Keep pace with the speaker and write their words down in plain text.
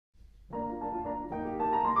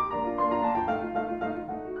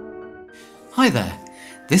Hi there,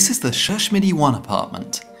 this is the Cherche-Midi 1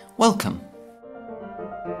 apartment. Welcome.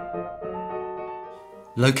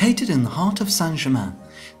 Located in the heart of Saint-Germain,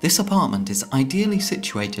 this apartment is ideally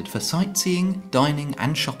situated for sightseeing, dining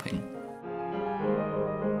and shopping.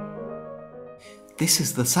 This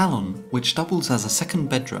is the salon, which doubles as a second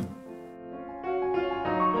bedroom.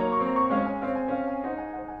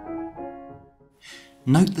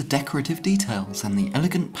 Note the decorative details and the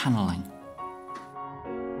elegant panelling.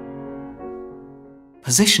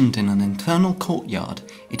 Positioned in an internal courtyard,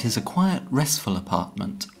 it is a quiet, restful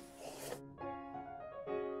apartment.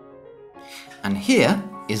 And here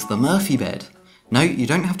is the Murphy bed. No, you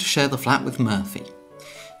don't have to share the flat with Murphy.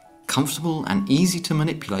 Comfortable and easy to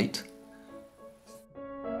manipulate.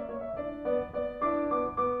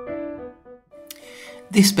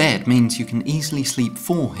 This bed means you can easily sleep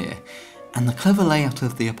 4 here, and the clever layout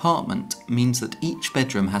of the apartment means that each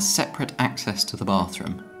bedroom has separate access to the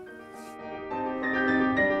bathroom.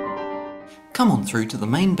 Come on through to the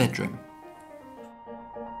main bedroom.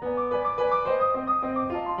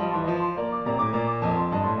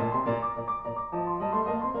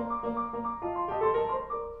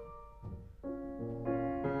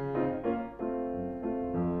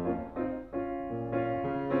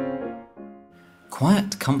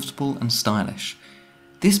 Quiet, comfortable and stylish.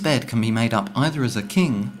 This bed can be made up either as a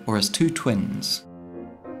king or as 2 twins.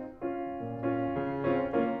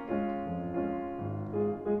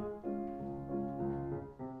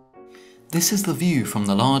 This is the view from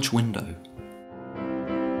the large window.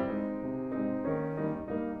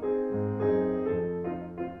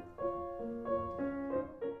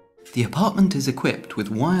 The apartment is equipped with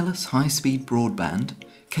wireless high-speed broadband,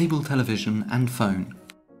 cable television and phone.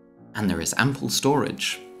 And there is ample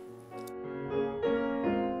storage.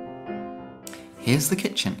 Here's the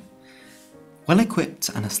kitchen. Well equipped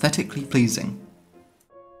and aesthetically pleasing.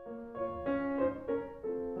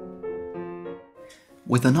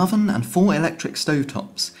 With an oven and 4 electric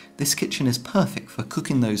stovetops, this kitchen is perfect for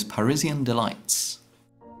cooking those Parisian delights.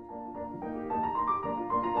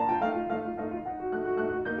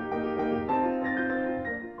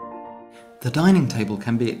 The dining table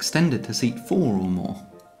can be extended to seat 4 or more.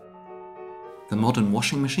 The modern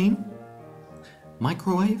washing machine,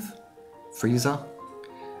 microwave, freezer,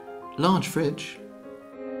 large fridge,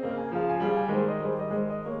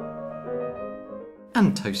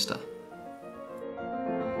 and toaster.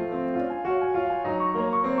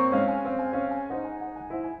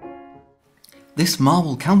 This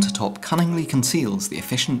marble countertop cunningly conceals the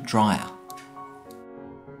efficient dryer.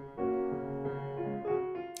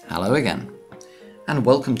 Hello again, and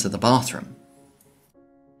welcome to the bathroom.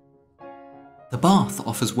 The bath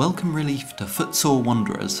offers welcome relief to footsore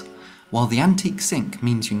wanderers, while the antique sink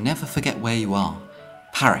means you never forget where you are,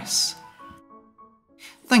 Paris.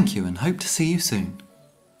 Thank you and hope to see you soon.